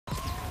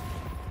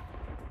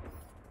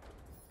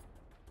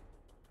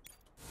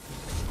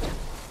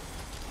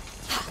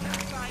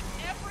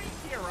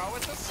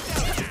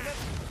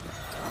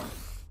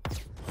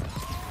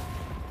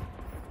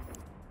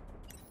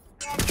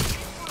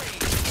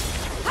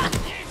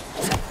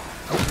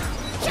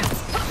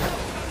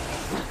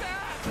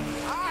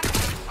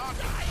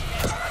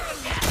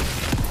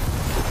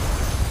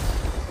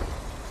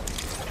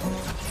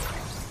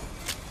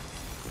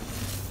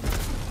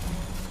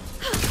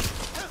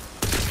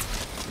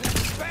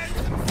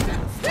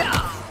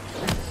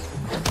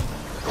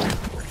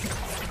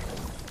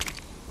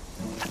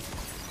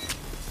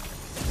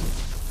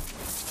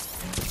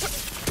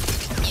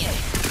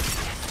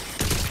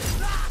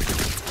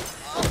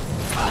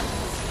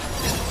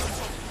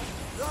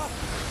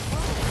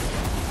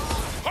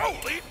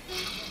Holy!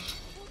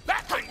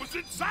 That thing was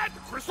inside the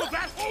crystal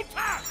that whole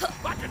time,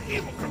 like an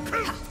evil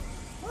cocoon!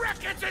 Wreck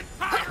its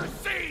entire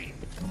scene!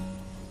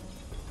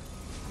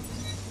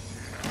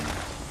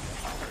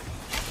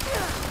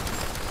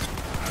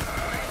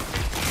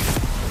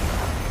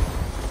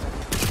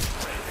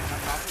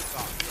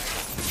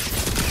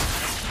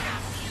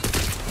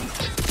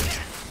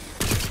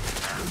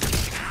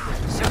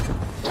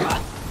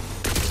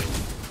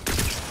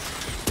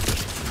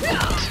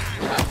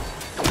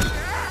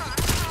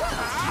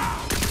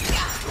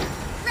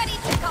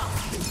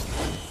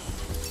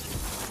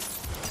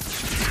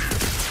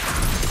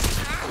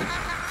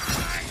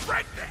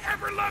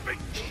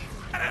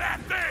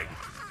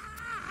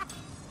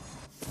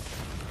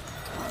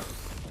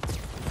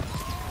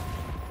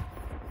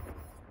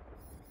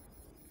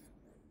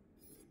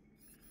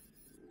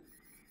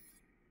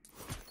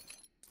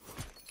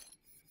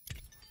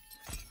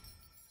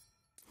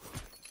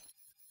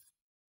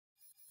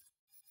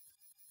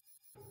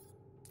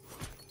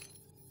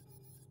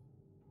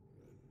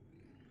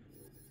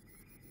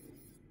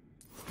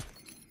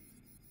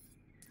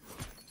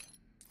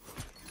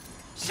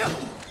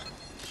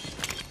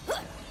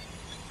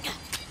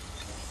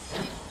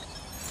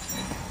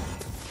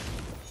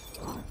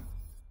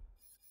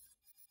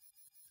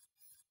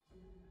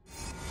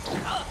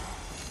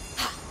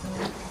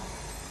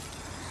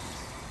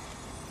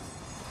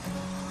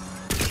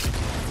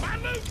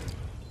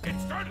 It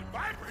started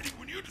vibrating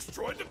when you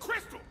destroyed the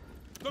crystal.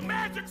 The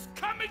magic's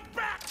coming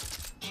back.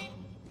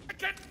 I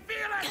can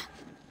feel it.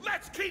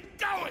 Let's keep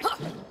going.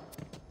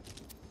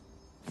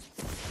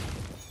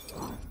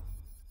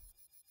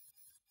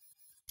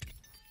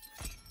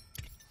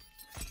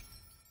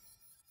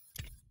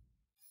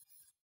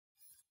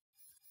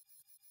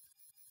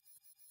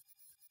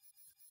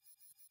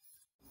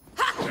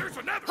 There's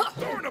another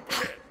thorn up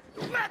ahead.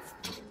 Let's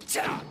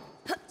jump.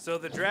 So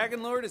the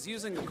Dragon Lord is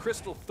using the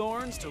crystal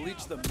thorns to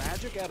leech the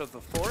magic out of the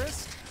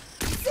forest?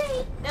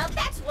 See? Now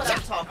that's what I'm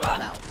talking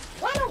about.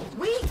 Why don't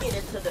we get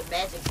into the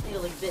magic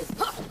stealing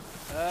business?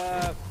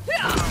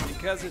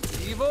 Because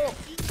it's evil?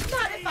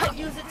 Not if I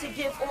use it to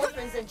give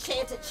orphans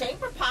enchanted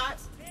chamber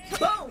pots.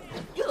 Boom!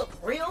 You look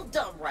real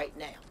dumb right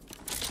now.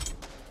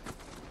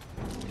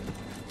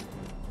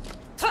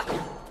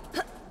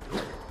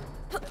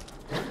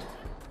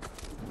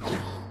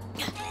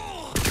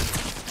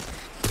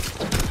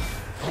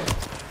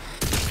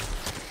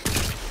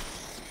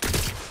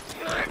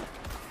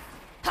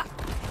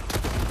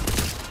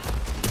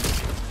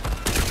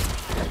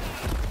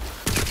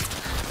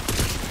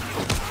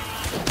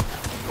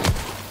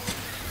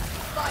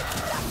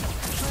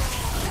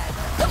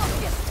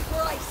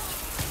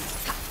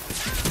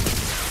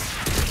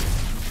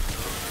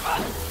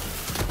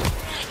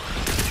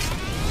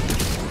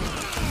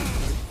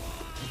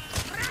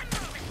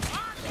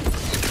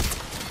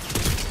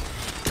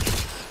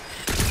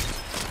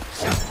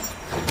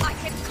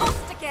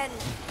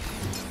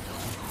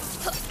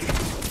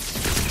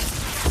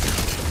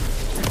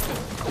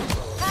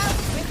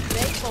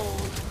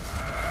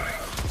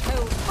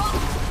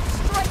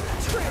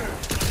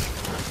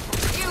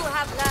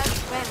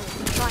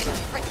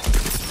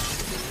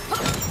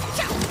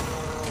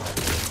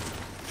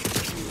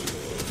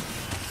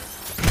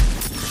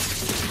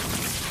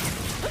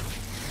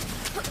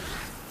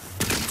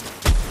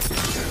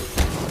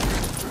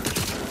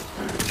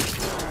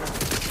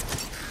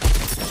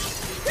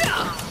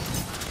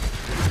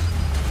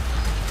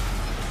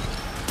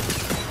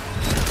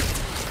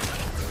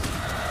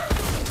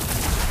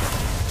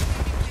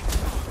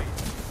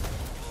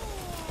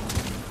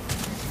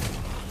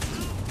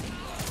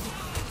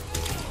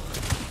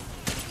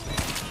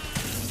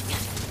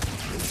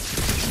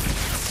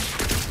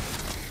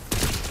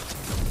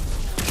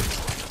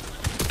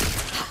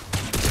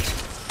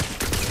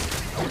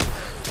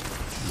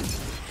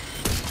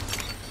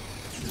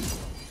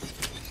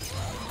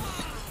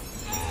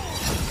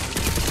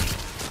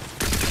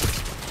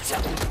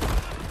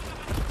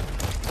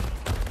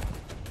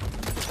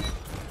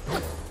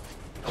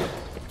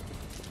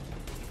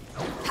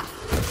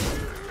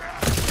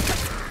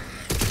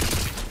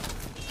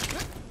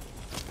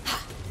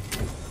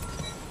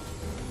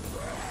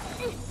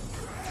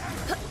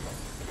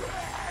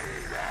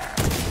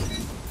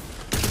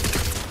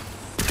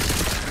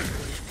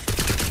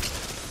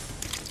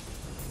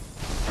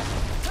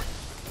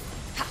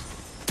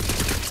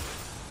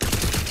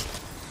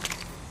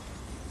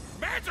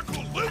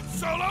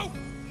 Solo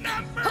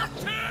number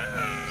 2!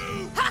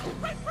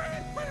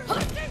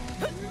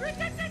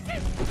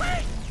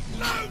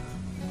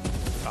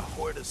 A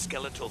horde of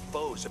skeletal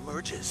foes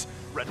emerges,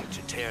 ready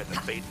to tear the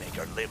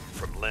Fatemaker limb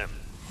from limb.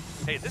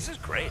 Hey, this is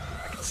great.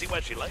 I can see why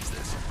she likes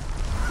this.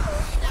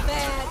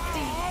 Bad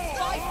deeds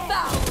die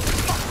foul.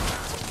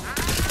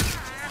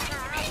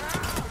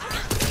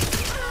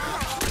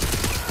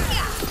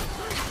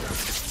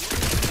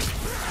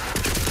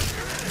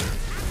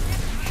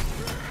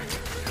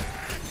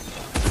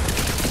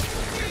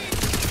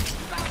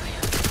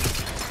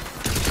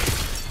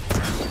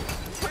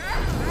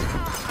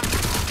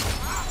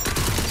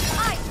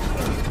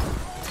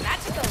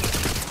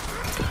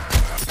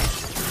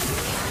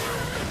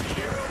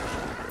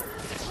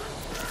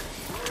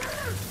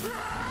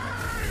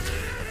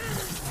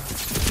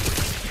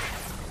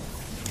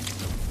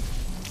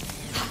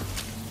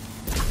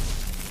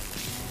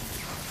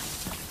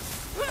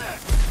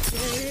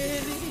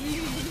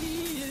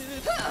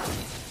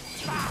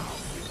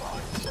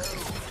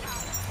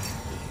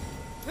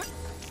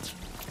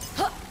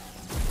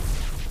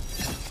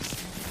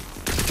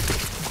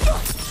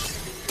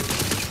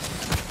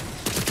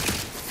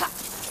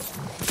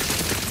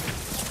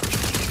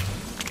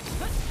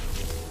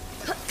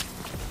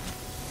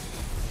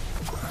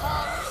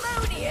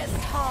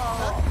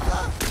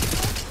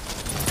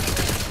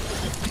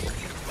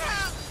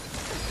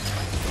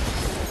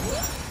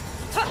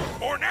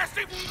 more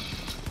nasty?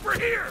 We're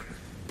here!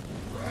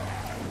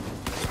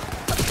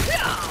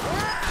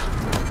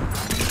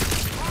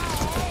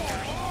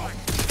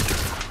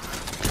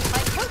 I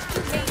hope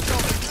you made your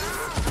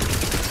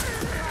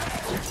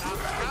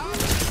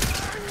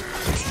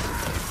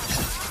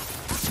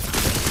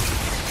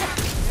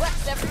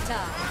works every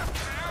time.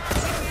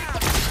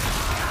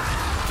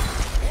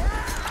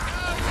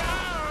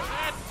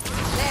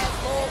 There's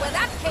more where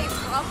that came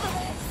from.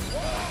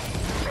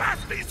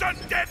 Blast these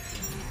undead!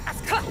 Let's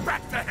get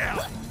back to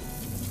hell!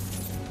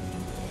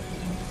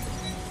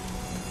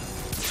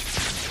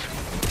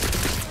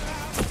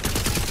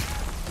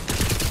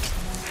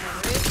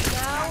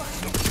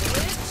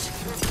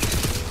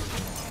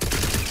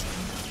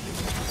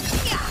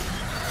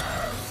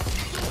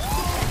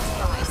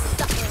 My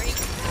suffering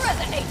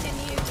resonate in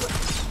you.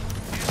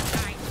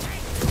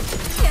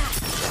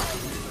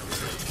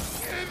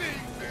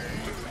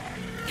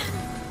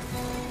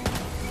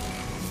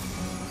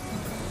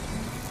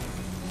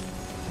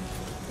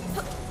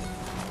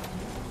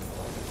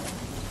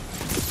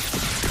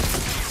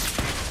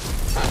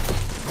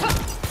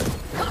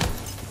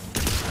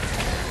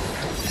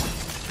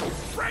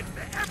 Right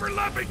the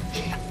ever-loving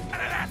out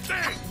of that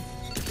thing!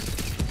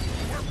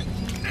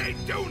 We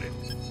ain't doing it!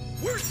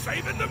 We're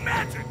saving the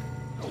magic!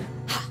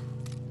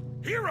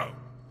 Hero,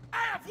 I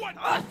have one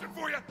question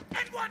for you,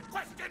 and one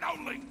question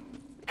only!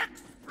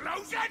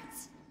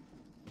 Explosions?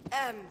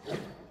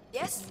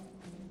 Yes?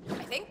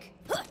 I think?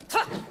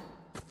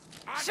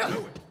 I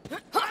knew it!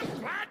 I'm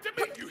glad to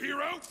meet you,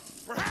 Hero!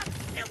 Perhaps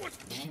it was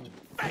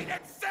fate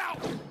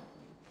itself!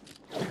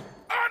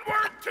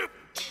 Onward to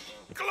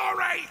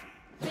glory!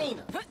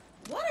 Tina,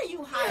 what are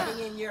you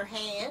hiding in your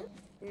hand?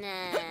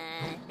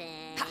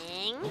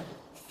 Nothing.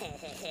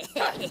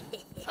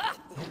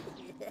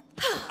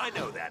 I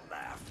know that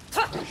laugh.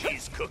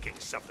 She's cooking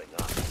something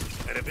up.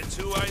 And if it's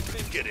who I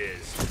think it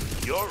is,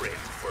 you're in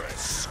for a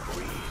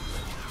scream.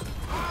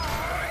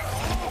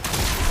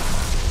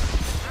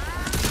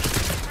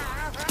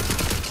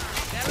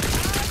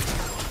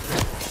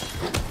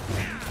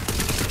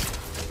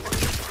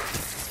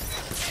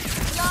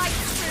 Light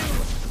through.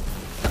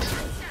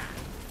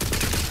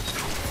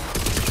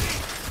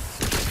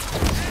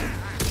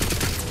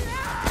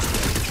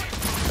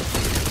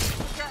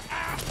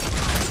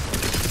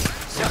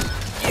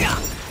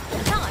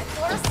 Time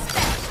for a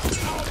step.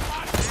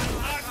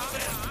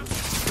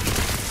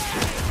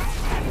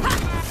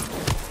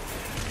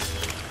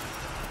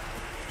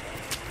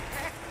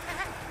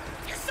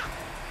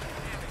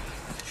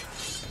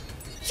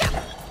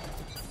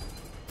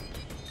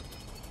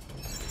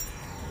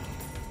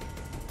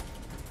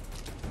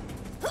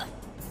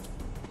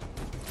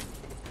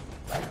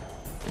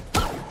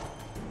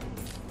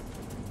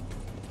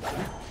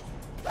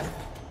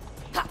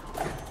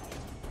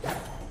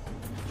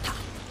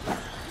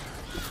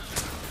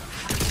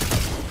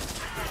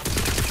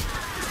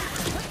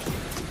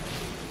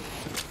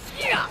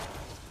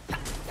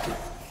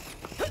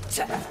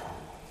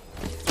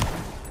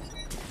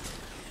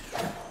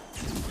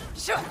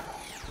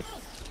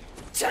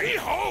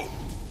 Behold!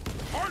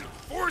 Part of the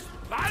force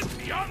lies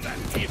beyond that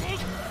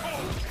evil's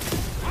hold.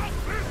 Off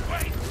this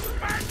way,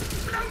 my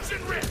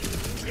explosion rift!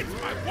 It's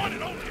my one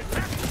and only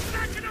attack, and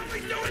I can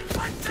only do it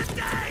once a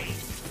day!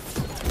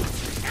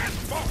 And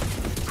more,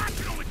 I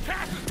can only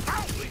cast as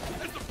powerfully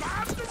as the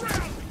vibes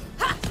around me!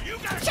 You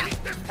gotta keep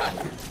this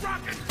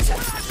rocking while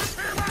I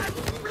prepare my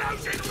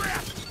explosion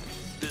rift!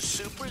 The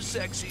super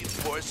sexy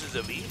forces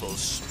of evil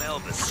smell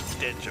the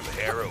stench of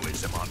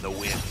heroism on the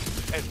wind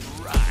and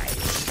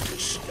rise to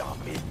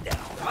stomp it down.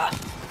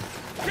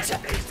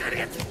 Get these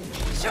idiots!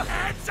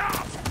 Hands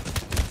up!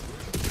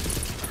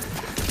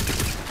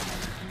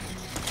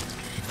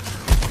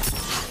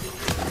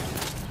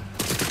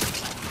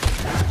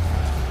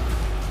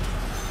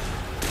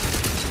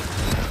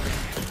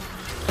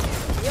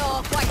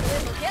 You're quite a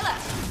little killer,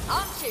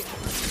 aren't you?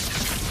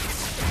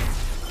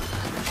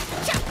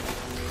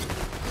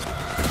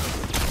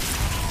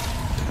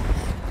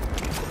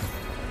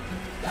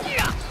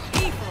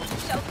 Evil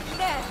shall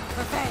never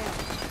prevail.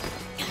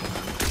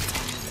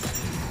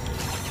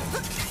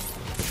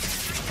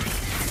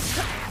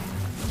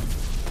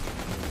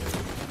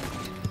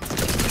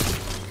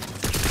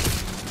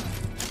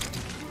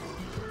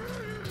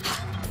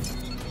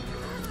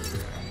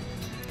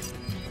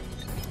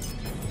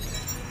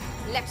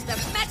 Let the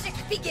magic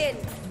begin!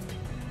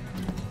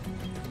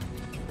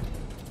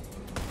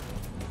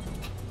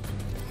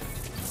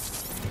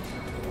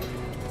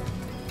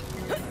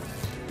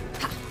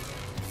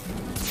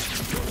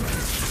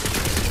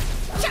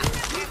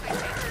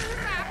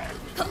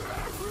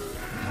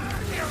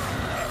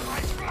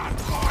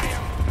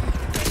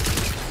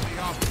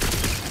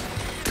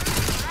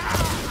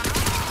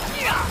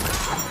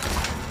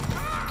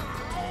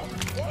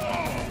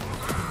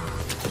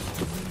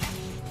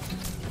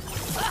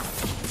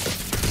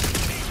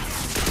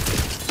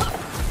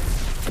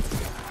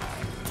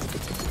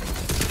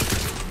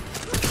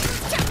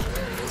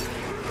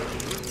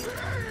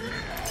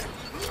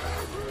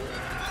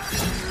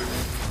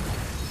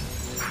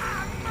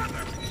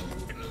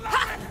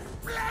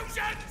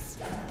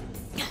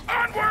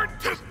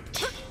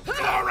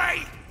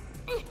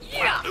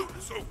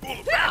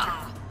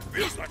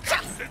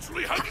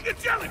 literally hugging a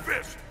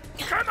jellyfish!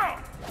 Come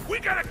on! We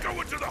gotta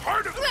go into the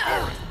heart of the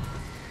forest!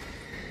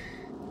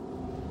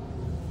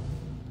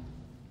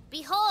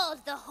 Behold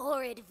the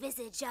horrid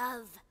visage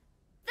of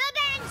the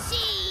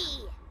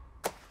Banshee!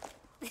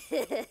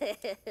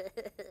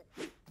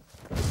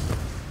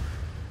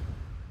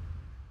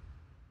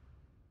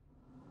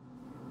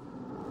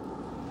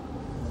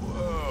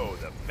 Whoa,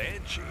 the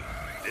Banshee.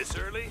 This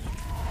early?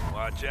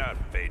 Watch out,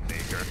 Fate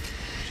Maker.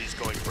 She's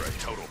going for a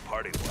total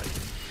party wipe.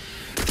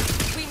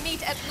 We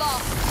meet at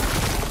last.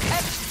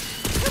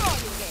 Who are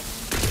you then?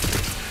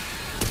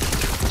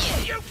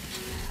 You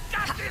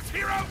got this,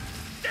 hero!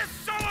 This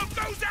solo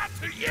goes out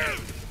to you!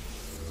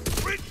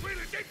 Twin,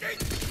 twilly, ding, ding!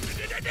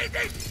 Ding, ding, ding,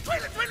 ding!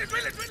 Twilly, twilly,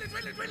 twilly, twilly,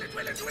 twilly, twilly,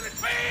 twilly, twilly,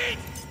 twilly!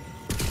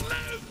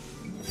 Loot!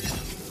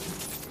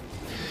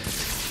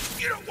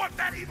 You don't want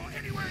that evil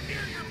anywhere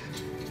near you!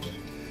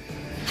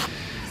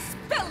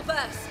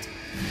 Spellburst!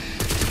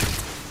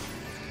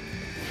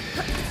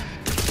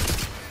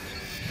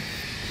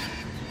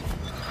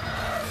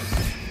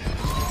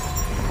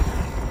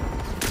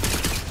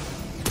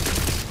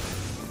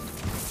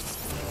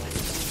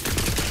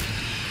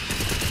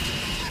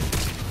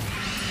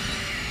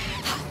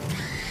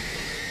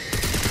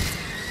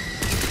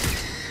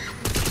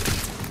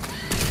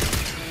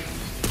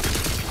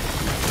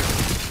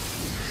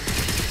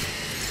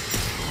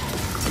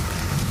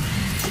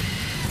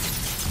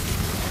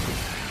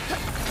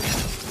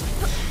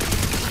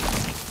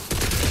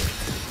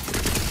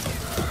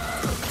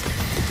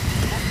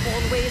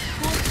 Always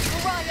good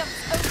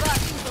triumphs over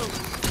evil.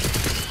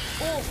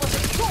 All for the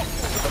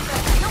thoughtful of the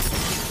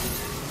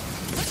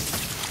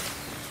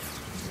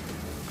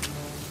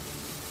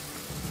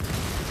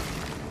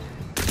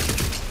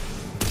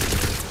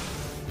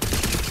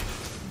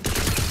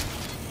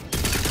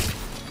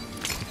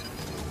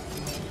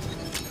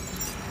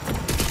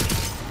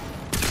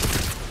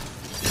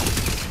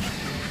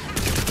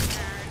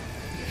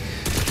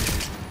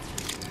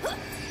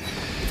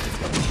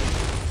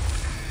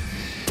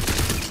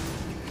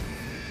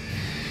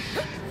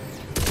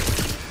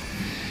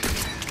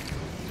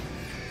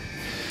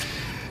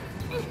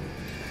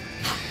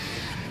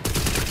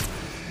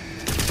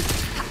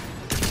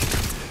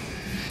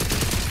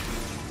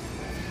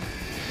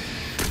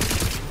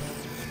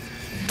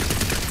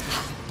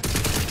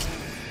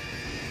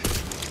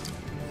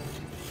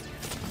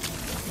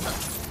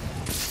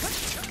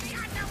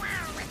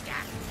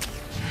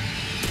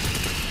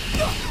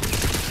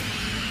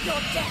Your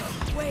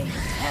death weighs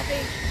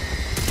heavy.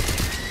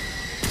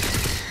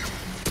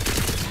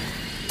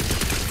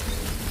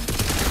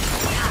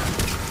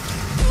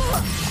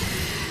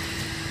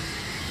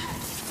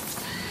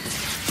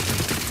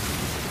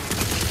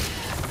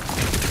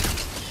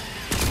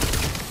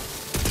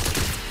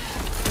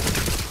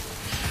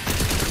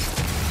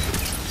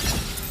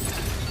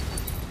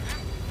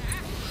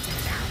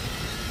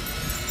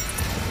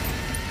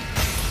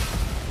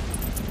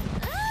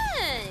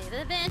 Hey,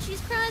 the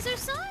Banshee's cries are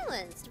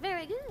silenced.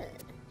 Very good.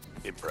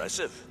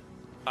 Impressive.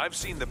 I've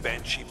seen the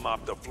Banshee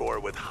mop the floor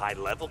with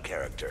high-level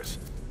characters.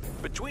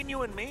 Between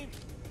you and me,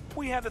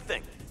 we have a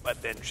thing.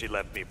 But then she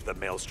left me for the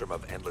maelstrom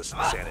of endless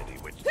insanity,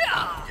 which,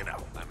 you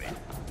know, I mean,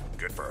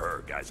 good for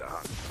her, guys,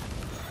 huh?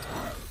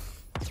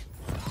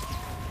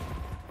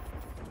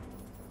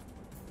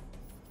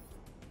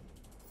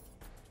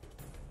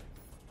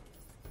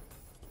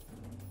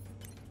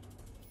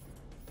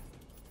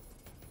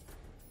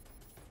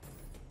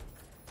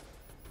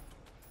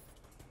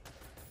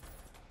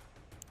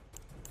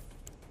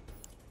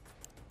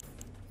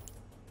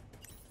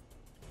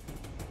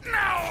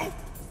 No!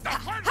 The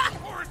heart of the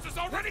forest is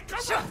already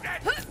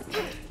corrupted!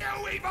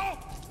 You evil!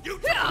 You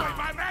took away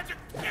my magic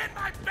and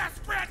my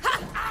best friend!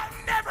 I'll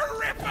never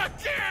rip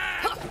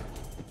again!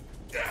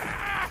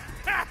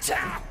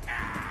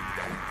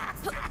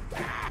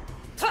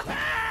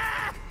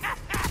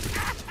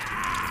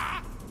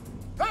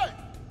 Hey!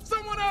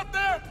 Someone out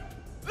there!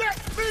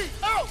 Let me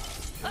out!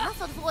 The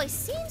muffled voice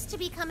seems to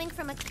be coming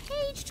from a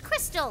caged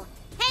crystal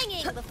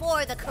hanging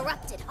before the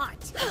corrupted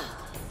heart.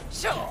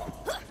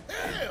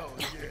 Hell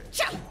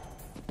yeah!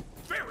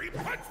 Fairy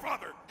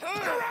Punchfather! You're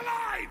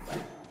alive!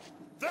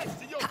 Thanks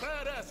to your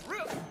badass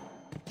rip,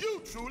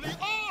 you truly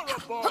are a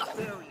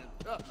barbarian!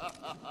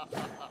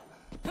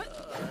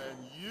 And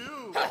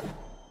you...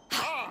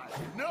 I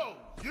know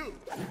you!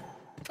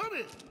 Come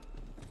in!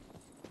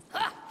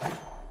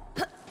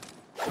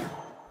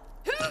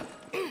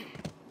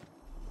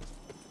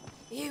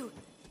 You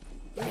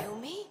know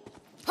me?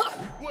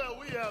 Well,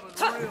 we haven't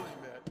really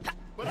met,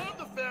 but I'm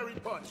the Fairy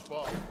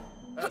Punchfather.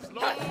 As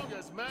long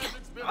as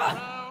magic's been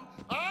around,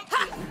 I've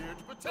been here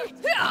to protect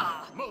you.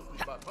 Mostly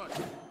by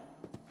punching.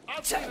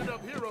 I've seen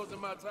enough heroes in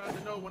my time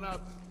to know when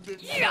I've been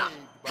saved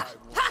by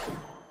one.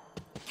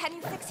 Can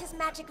you fix his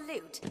magic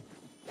loot?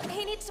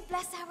 He needs to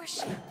bless our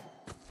ship.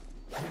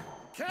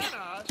 Can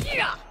I?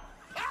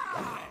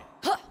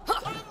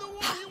 I'm the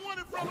one you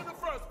wanted from in the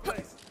first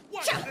place.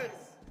 What's this?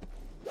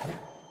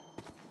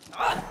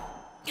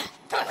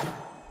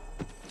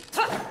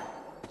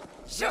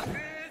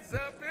 Zippy,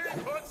 zappy,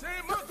 pussy,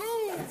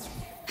 magoo!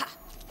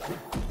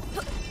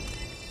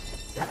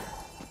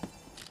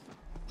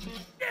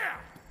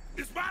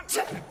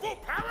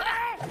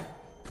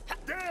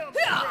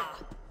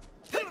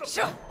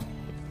 beautiful.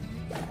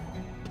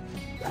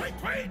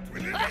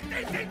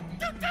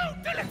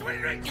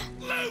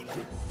 Loot!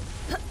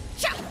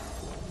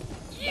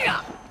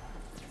 Yeah.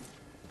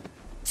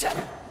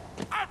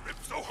 I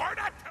ripped so hard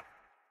I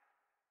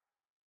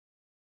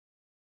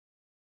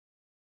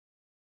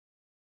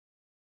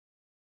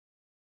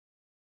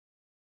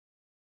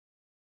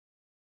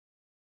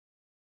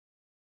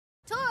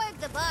Torg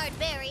the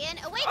Barbarian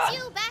awaits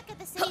you back at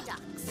the city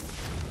docks.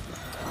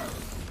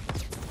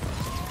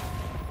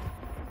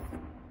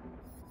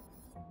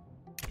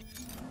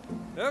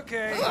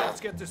 Okay,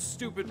 let's get this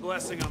stupid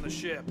blessing on the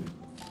ship.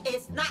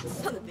 It's not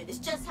stupid, it's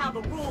just how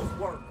the rules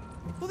work.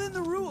 Well, then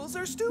the rules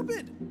are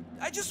stupid.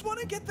 I just want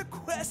to get the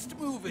quest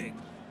moving.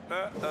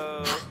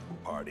 Uh-oh.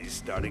 Party's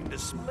starting to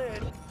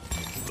split.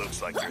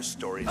 Looks like your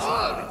story's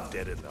already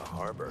dead in the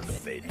harbor,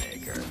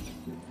 Fatemaker.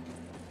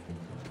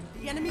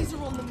 The enemies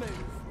are on the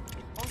move.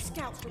 Our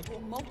scouts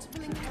report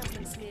multiple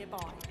encampments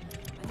nearby.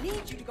 I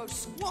need you to go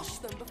squash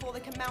them before they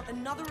can mount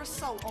another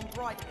assault on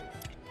Brighton.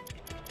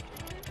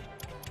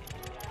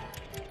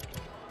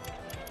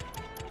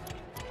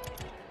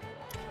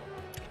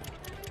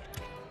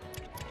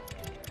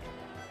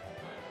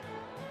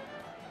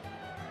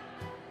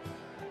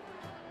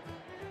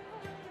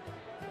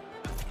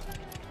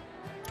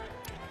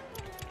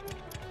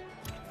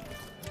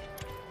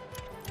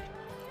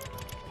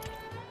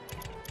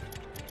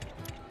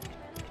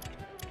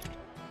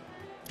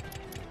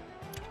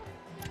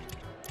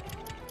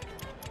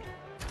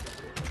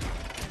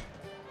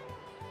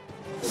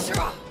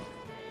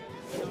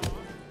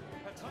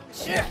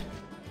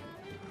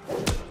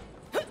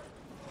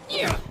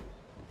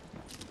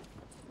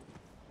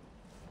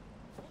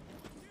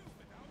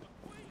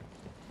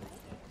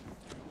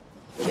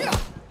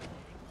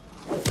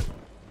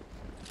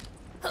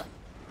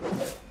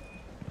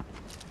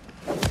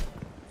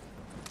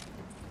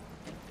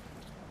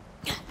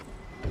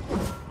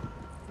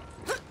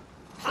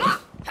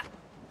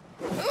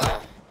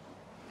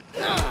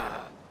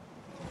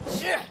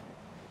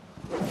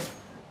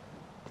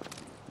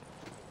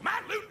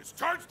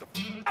 Charged the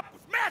up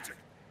with magic.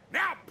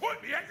 Now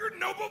point me at your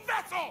noble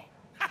vessel.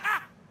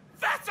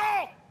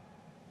 Vessel!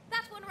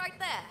 That one right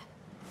there.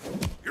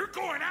 You're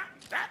going out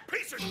in that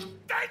piece of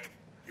steak.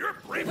 You're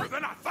braver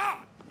than I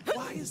thought.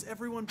 Why is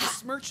everyone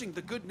besmirching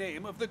the good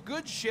name of the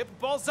good ship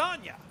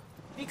Balzania?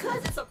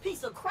 Because it's a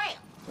piece of crap.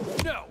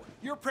 No,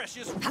 your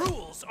precious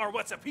rules are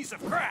what's a piece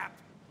of crap.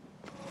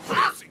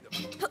 I see them.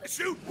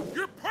 Shoot,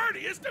 your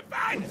party is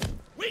divided.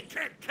 We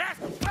can't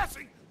cast a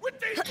blessing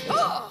with these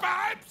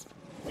vibes.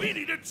 We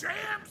need a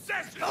jam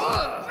session!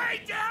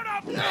 Lay down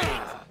a beat!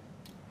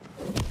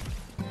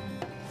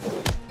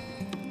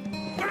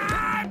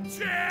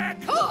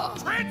 Magic!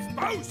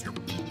 Transpose your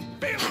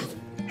feelings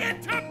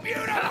into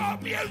beautiful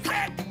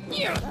music!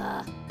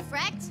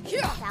 Correct?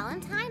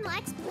 Valentine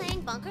likes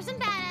playing bunkers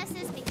and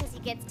badasses because he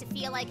gets to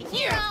feel like a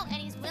hero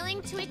and he's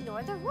willing to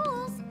ignore the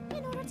rules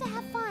in order to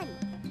have fun.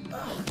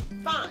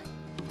 Fine.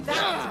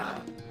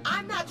 Valentine,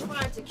 I'm not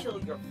trying to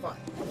kill your fun.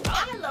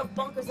 I love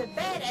bunkers and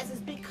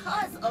badasses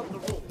because of the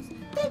rules.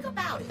 Think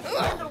about it.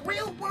 In the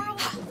real world,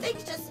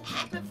 things just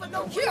happen for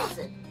no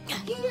reason.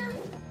 Here,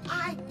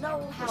 I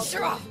know how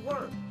things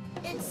work.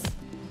 It's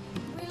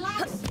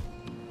relaxing.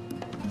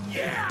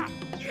 Yeah!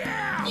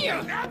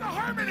 Now the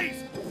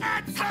harmonies!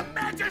 Add some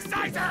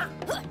magicizer!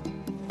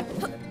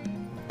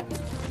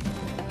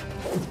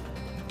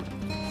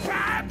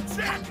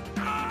 Magic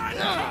on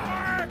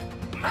board!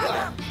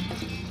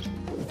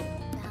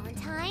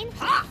 Valentine,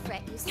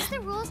 Fret uses the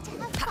rules to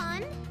have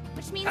fun,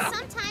 which means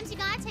sometimes you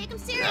gotta take them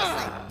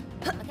seriously.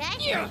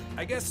 Okay?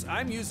 I guess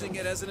I'm using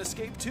it as an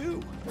escape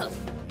too.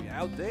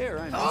 Out there,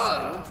 I'm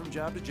just going from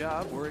job to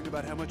job, worrying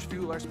about how much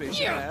fuel our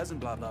spaceship has and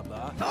blah, blah,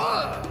 blah.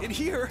 In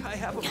here, I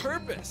have a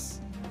purpose.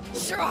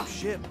 A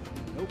ship,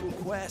 noble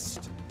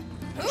quest,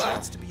 a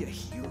chance to be a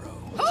hero.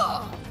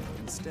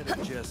 Instead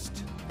of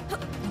just,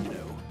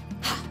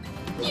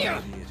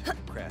 idiot who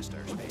crashed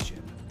our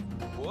spaceship.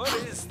 What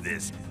is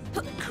this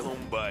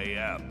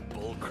kumbaya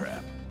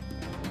bullcrap?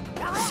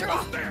 We're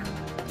almost there!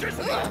 Just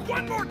need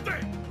one more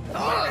thing! We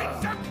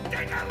need some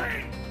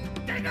ding-a-ling!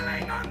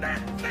 Ding-a-ling on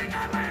that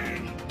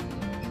ding-a-ling!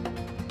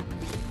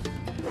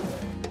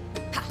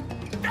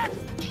 That's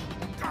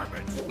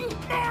garbage!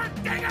 More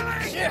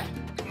ding-a-ling!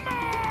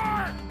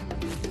 More!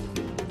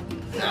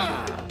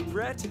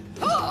 Brett,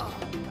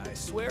 I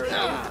swear an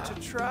oath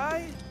to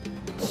try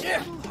a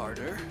little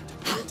harder to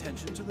pay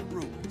attention to the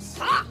rules.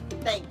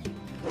 Thank you.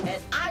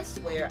 And I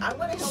swear I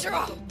want to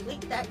help you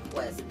complete that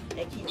quest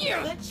and keep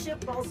good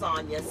ship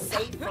Balzania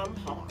safe from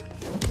harm.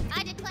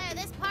 I declare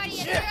this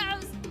party of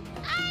heroes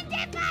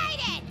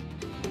undivided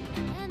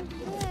and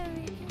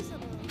very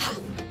visible.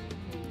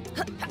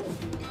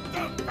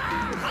 The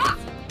powers!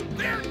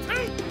 They're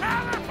too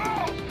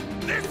powerful!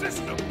 This is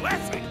the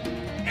blessing!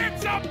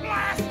 It's a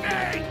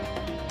blasting!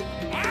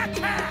 I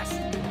cast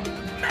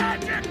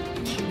magic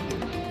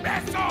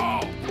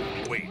missile!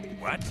 Wait,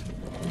 what?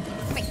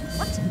 Wait,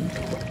 what?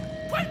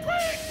 Wait!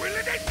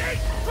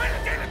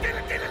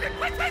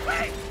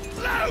 Wait!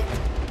 Load!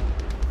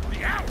 The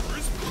hour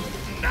is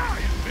nigh,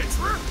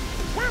 adventurer!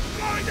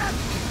 going to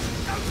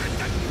Ocean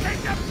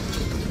Kingdom!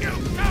 You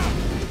go!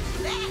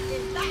 That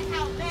is not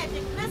how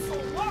magic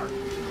missile works.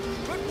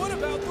 But what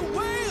about the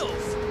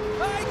whales?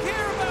 I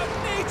care about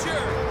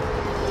nature!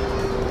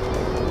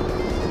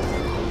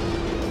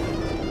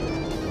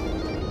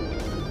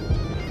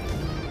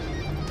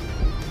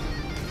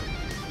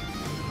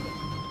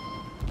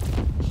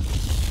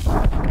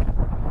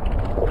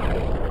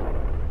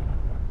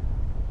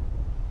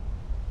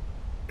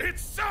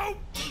 It's so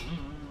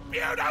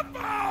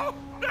beautiful!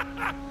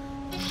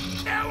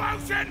 New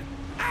Ocean,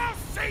 I'll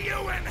see you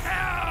in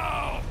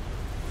hell!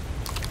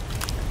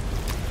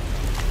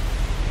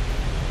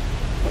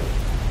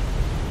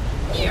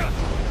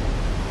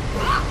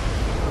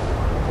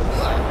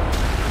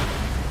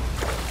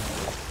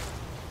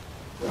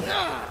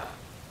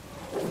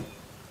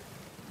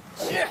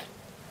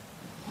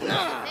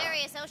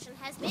 Various Ocean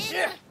has been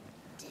defeated.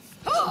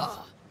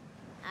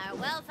 Our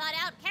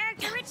well-thought-out,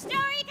 character-rich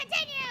story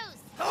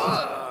continues!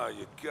 Oh,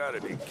 you gotta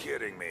be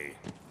kidding me.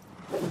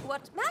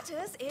 What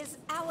matters is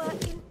our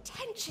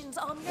intentions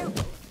are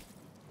noble.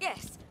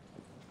 Yes,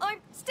 I'm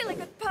still a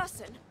good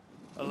person.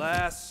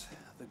 Alas,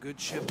 the good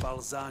ship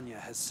Balzania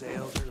has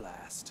sailed her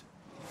last.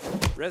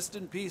 Rest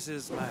in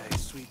pieces, my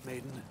sweet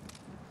maiden.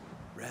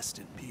 Rest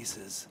in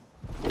pieces.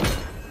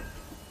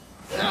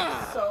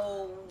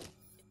 So,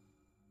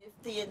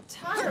 if the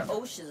entire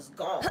ocean's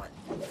gone,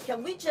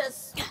 can we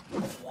just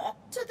walk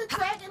to the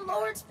Dragon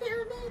Lord's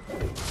pyramid?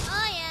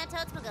 Oh yeah,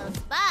 totes my goats,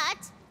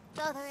 but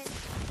though there is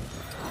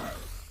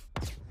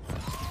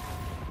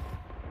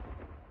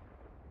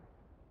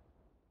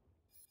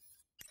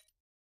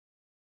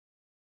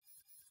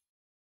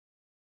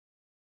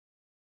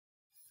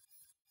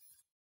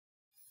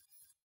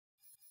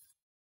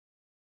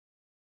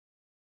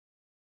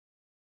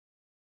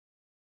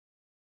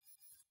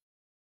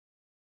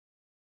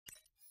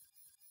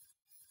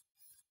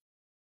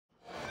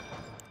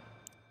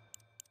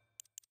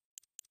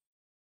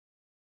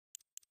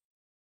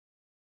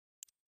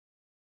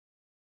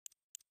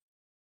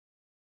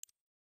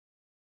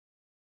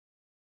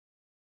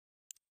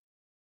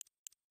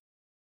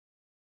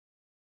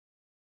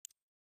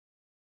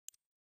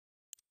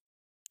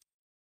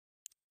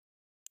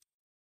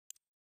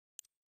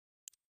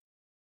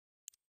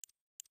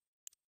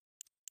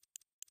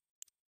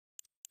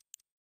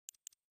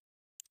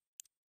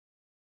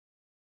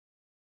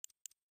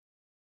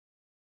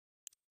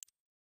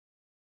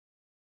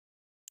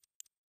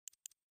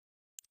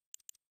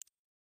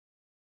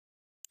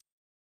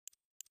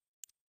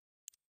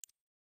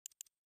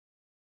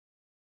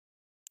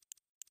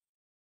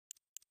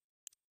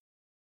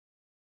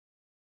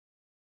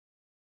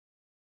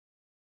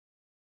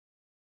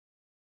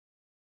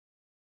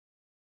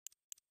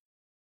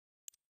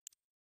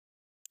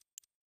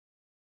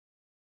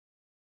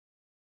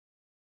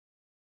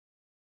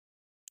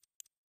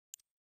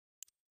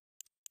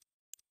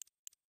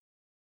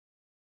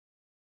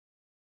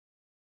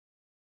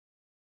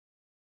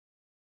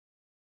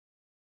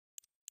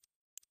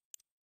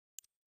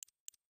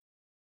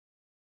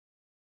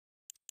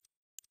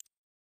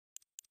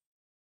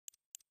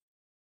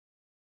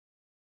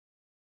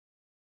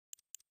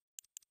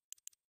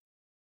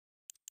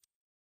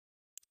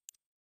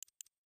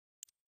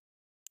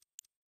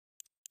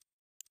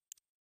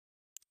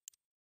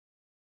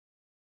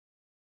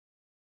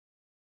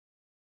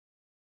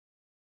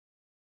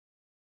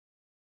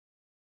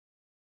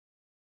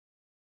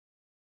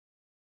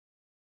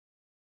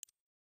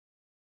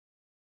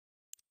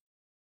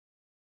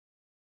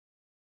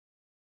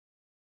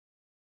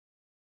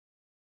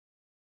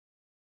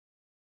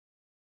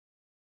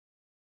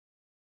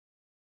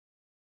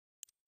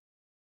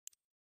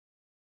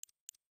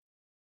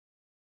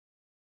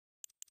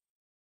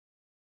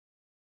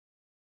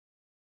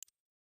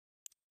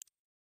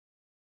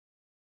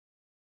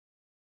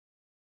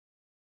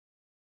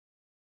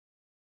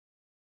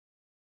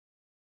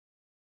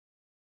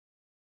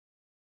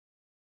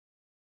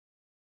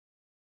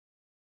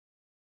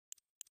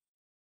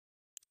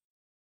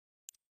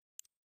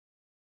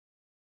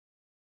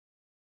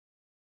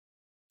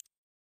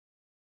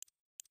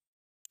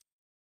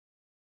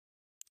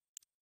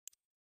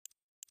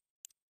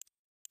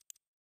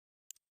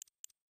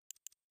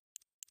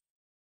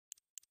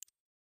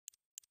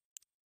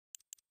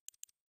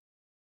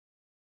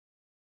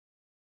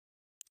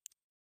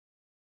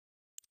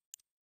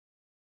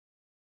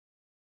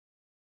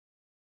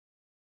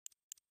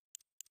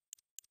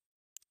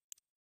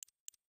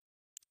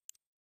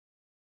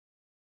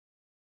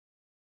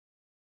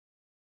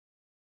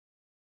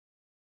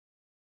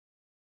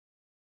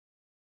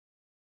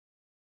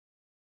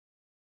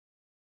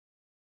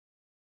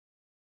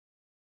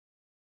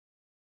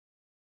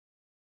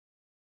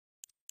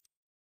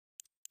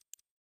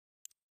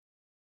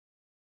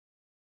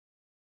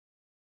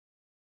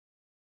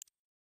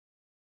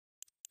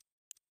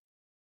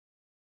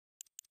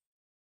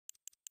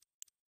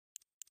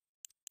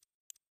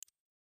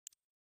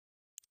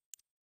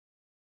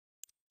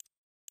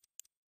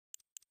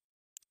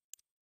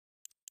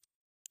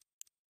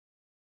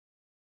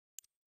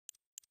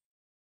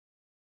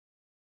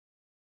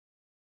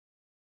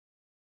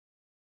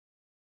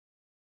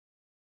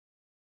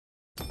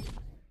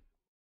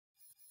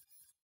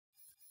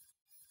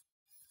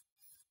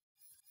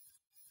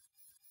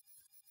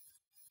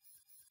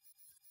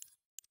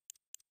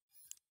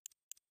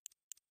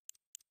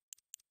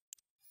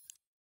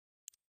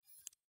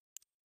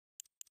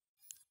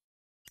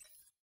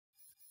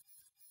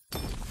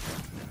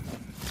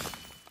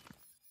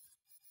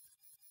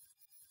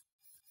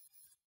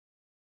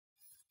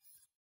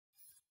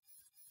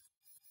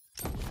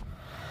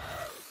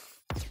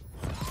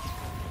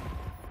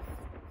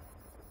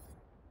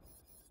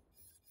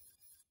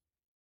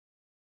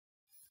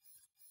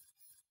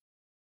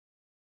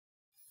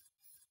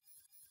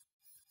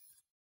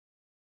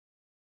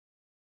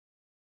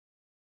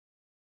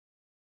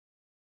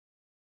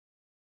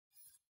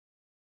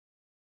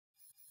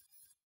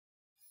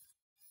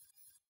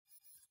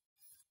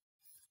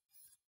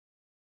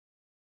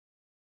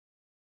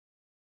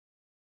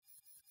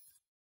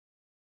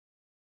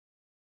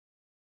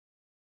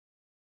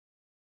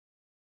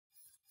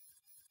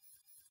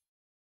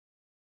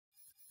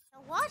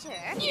Water,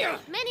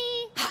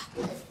 many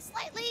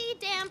slightly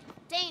damp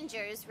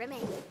dangers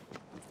remain.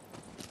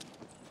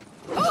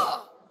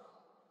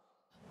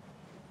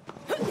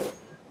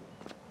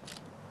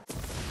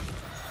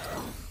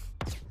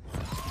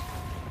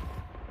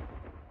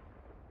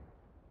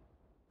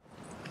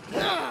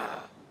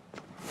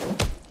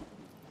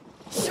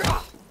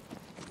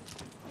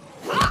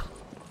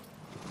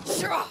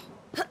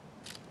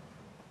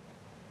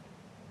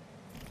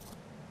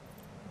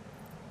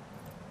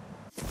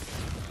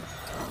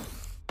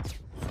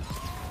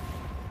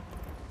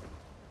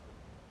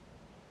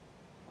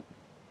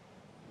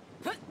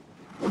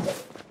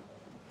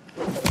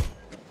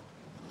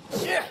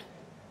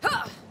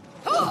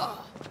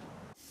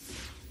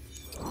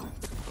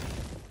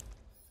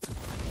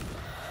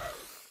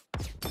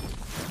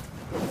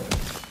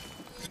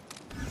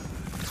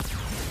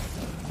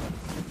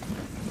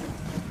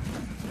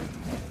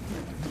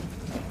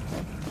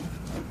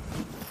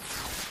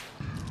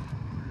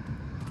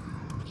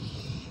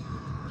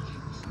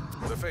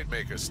 The Fate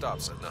Maker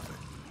stops at nothing.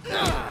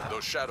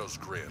 Those shadows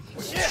grin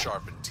with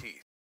sharpened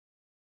teeth.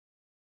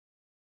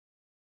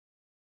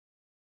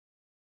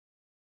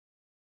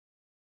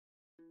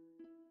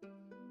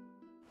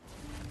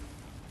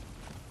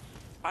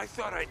 I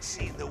thought I'd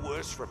seen the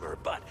worst from her,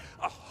 but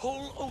a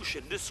whole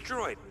ocean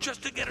destroyed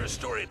just to get her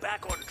story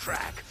back on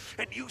track.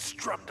 And you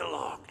strummed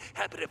along,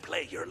 happy to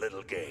play your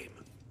little game.